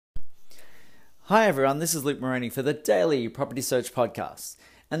Hi everyone, this is Luke Moroney for the Daily Property Search Podcast.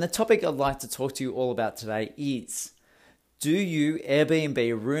 And the topic I'd like to talk to you all about today is, do you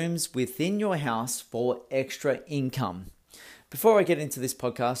Airbnb rooms within your house for extra income? Before I get into this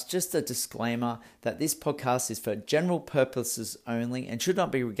podcast, just a disclaimer that this podcast is for general purposes only and should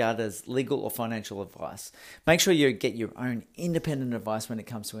not be regarded as legal or financial advice. Make sure you get your own independent advice when it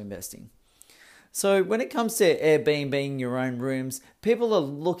comes to investing. So when it comes to Airbnb your own rooms, people are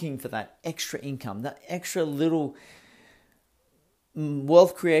looking for that extra income, that extra little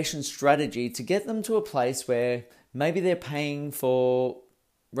wealth creation strategy to get them to a place where maybe they're paying for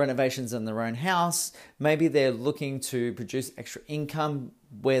renovations in their own house, maybe they're looking to produce extra income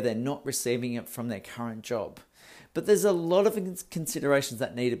where they're not receiving it from their current job. But there's a lot of considerations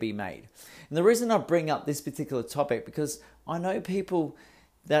that need to be made. And the reason I bring up this particular topic, because I know people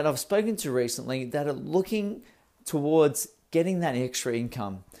that I've spoken to recently that are looking towards getting that extra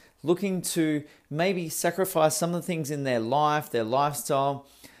income, looking to maybe sacrifice some of the things in their life, their lifestyle,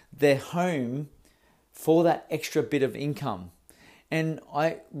 their home for that extra bit of income. And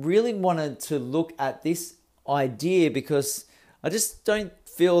I really wanted to look at this idea because I just don't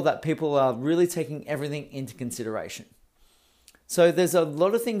feel that people are really taking everything into consideration. So there's a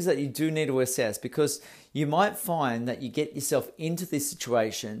lot of things that you do need to assess, because you might find that you get yourself into this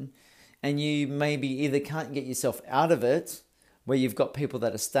situation and you maybe either can't get yourself out of it, where you've got people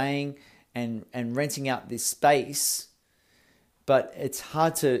that are staying and renting out this space, but it's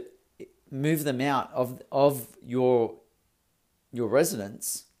hard to move them out of your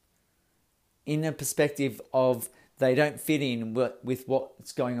residence in a perspective of they don't fit in with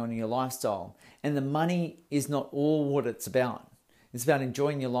what's going on in your lifestyle. And the money is not all what it's about. It's about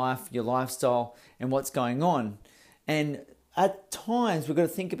enjoying your life, your lifestyle, and what's going on. And at times, we've got to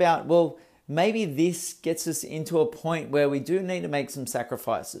think about, well, maybe this gets us into a point where we do need to make some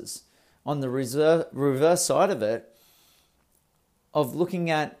sacrifices. On the reverse side of it, of looking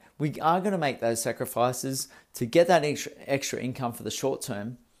at, we are going to make those sacrifices to get that extra income for the short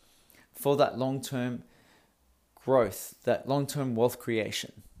term, for that long-term growth, that long-term wealth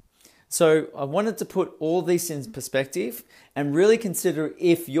creation. So I wanted to put all this in perspective and really consider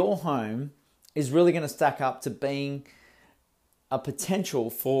if your home is really going to stack up to being a potential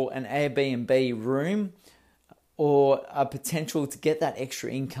for an Airbnb room or a potential to get that extra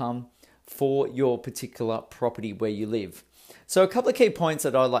income for your particular property where you live. So a couple of key points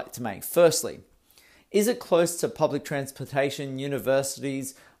that I'd like to make. Firstly, is it close to public transportation,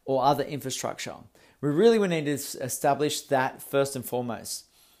 universities, or other infrastructure? We really need to establish that first and foremost.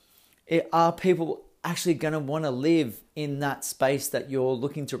 Are people actually going to want to live in that space that you're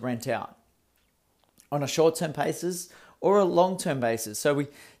looking to rent out on a short-term basis or a long-term basis? So we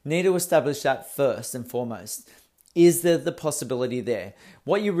need to establish that first and foremost. Is there the possibility there?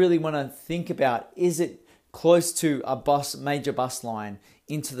 What you really want to think about, is it close to a major bus line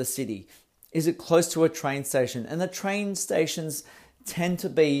into the city? Is it close to a train station? And the train stations tend to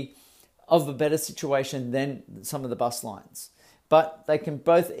be of a better situation than some of the bus lines. But they can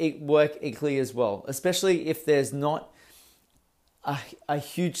both work equally as well, especially if there's not a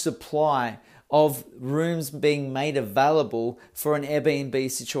huge supply of rooms being made available for an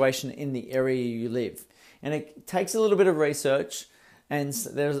Airbnb situation in the area you live. And it takes a little bit of research, and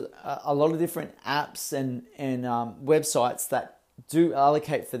there's a lot of different apps and websites that do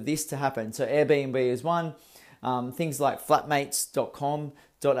allocate for this to happen. So Airbnb is one, things like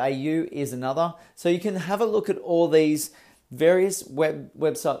flatmates.com.au is another. So you can have a look at all these various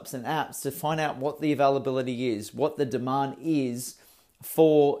websites and apps to find out what the availability is, what the demand is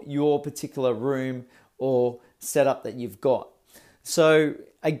for your particular room or setup that you've got. So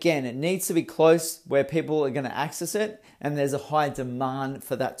again, it needs to be close where people are going to access it, and there's a high demand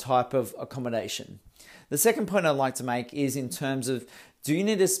for that type of accommodation. The second point I'd like to make is in terms of, do you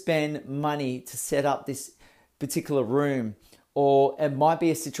need to spend money to set up this particular room? Or it might be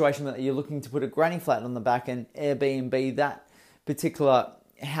a situation that you're looking to put a granny flat on the back and Airbnb that particular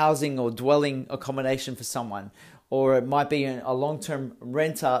housing or dwelling accommodation for someone. Or it might be a long-term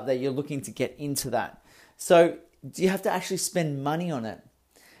renter that you're looking to get into that. So do you have to actually spend money on it?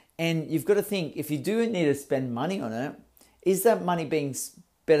 And you've got to think, if you do need to spend money on it, is that money being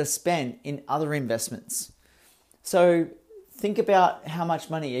better spent in other investments? So think about how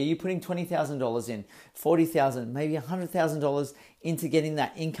much money. Are you putting $20,000 in, $40,000, maybe $100,000 into getting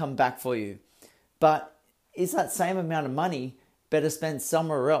that income back for you? But is that same amount of money better spent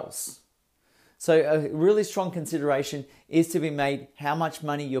somewhere else? So a really strong consideration is to be made how much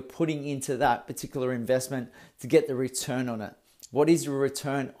money you're putting into that particular investment to get the return on it. What is your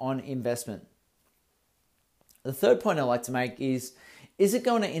return on investment? The third point I'd like to make is Is it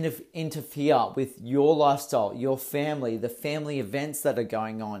going to interfere with your lifestyle, your family, the family events that are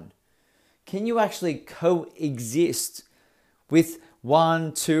going on? Can you actually coexist with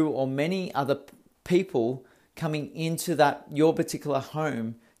one, two, or many other people coming into your particular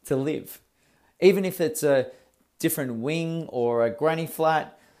home to live? Even if it's a different wing or a granny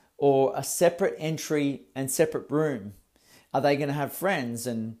flat or a separate entry and separate room. Are they going to have friends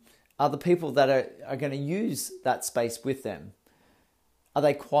and other people that are going to use that space with them? Are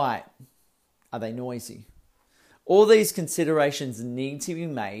they quiet? Are they noisy? All these considerations need to be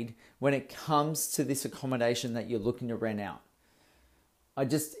made when it comes to this accommodation that you're looking to rent out. I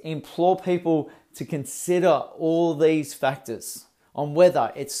just implore people to consider all these factors on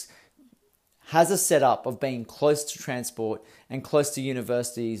whether it has a setup of being close to transport and close to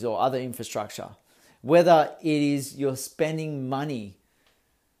universities or other infrastructure, whether it is you're spending money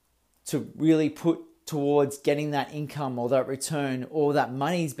to really put towards getting that income or that return, or that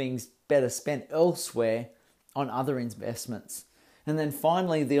money is being better spent elsewhere on other investments. And then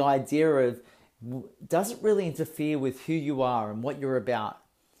finally, the idea of, does it really interfere with who you are and what you're about?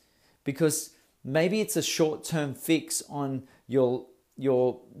 Because maybe it's a short-term fix on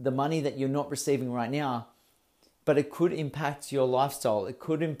the money that you're not receiving right now, but it could impact your lifestyle. It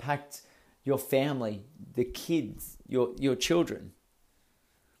could impact your family, the kids, your children.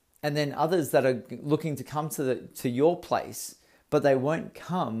 And then others that are looking to come to your place, but they won't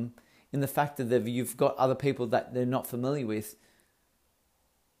come in the fact that you've got other people that they're not familiar with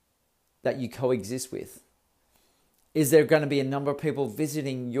that you coexist with. Is there going to be a number of people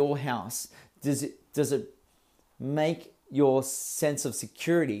visiting your house? Does it make your sense of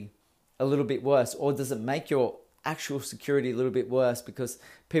security a little bit worse, or does it make your actual security a little bit worse because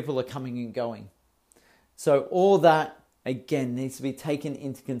people are coming and going? So all that, again, needs to be taken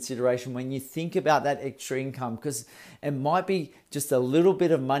into consideration when you think about that extra income, because it might be just a little bit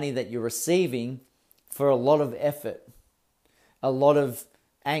of money that you're receiving for a lot of effort, a lot of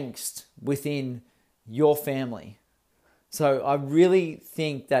angst within your family. So I really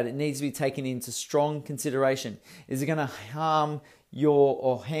think that it needs to be taken into strong consideration. Is it going to harm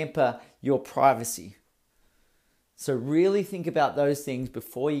or hamper your privacy? So really think about those things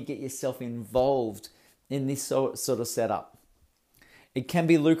before you get yourself involved in this sort of setup. It can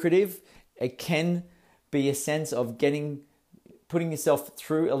be lucrative. It can be a sense of putting yourself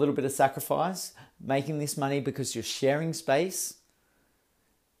through a little bit of sacrifice, making this money because you're sharing space.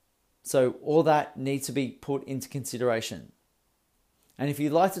 So all that needs to be put into consideration. And if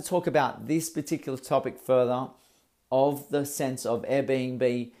you'd like to talk about this particular topic further, of the sense of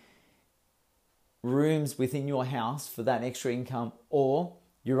Airbnb rooms within your house for that extra income, or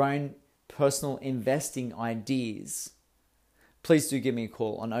your own personal investing ideas, please do give me a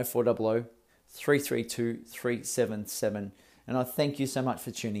call on 0400 332 377. And I thank you so much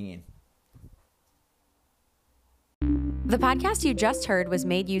for tuning in. The podcast you just heard was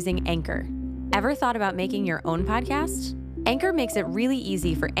made using Anchor. Ever thought about making your own podcast? Anchor makes it really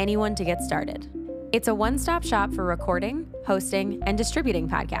easy for anyone to get started. It's a one-stop shop for recording, hosting, and distributing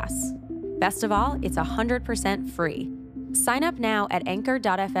podcasts. Best of all, it's 100% free. Sign up now at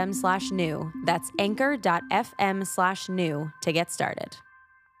anchor.fm/new. That's anchor.fm/new to get started.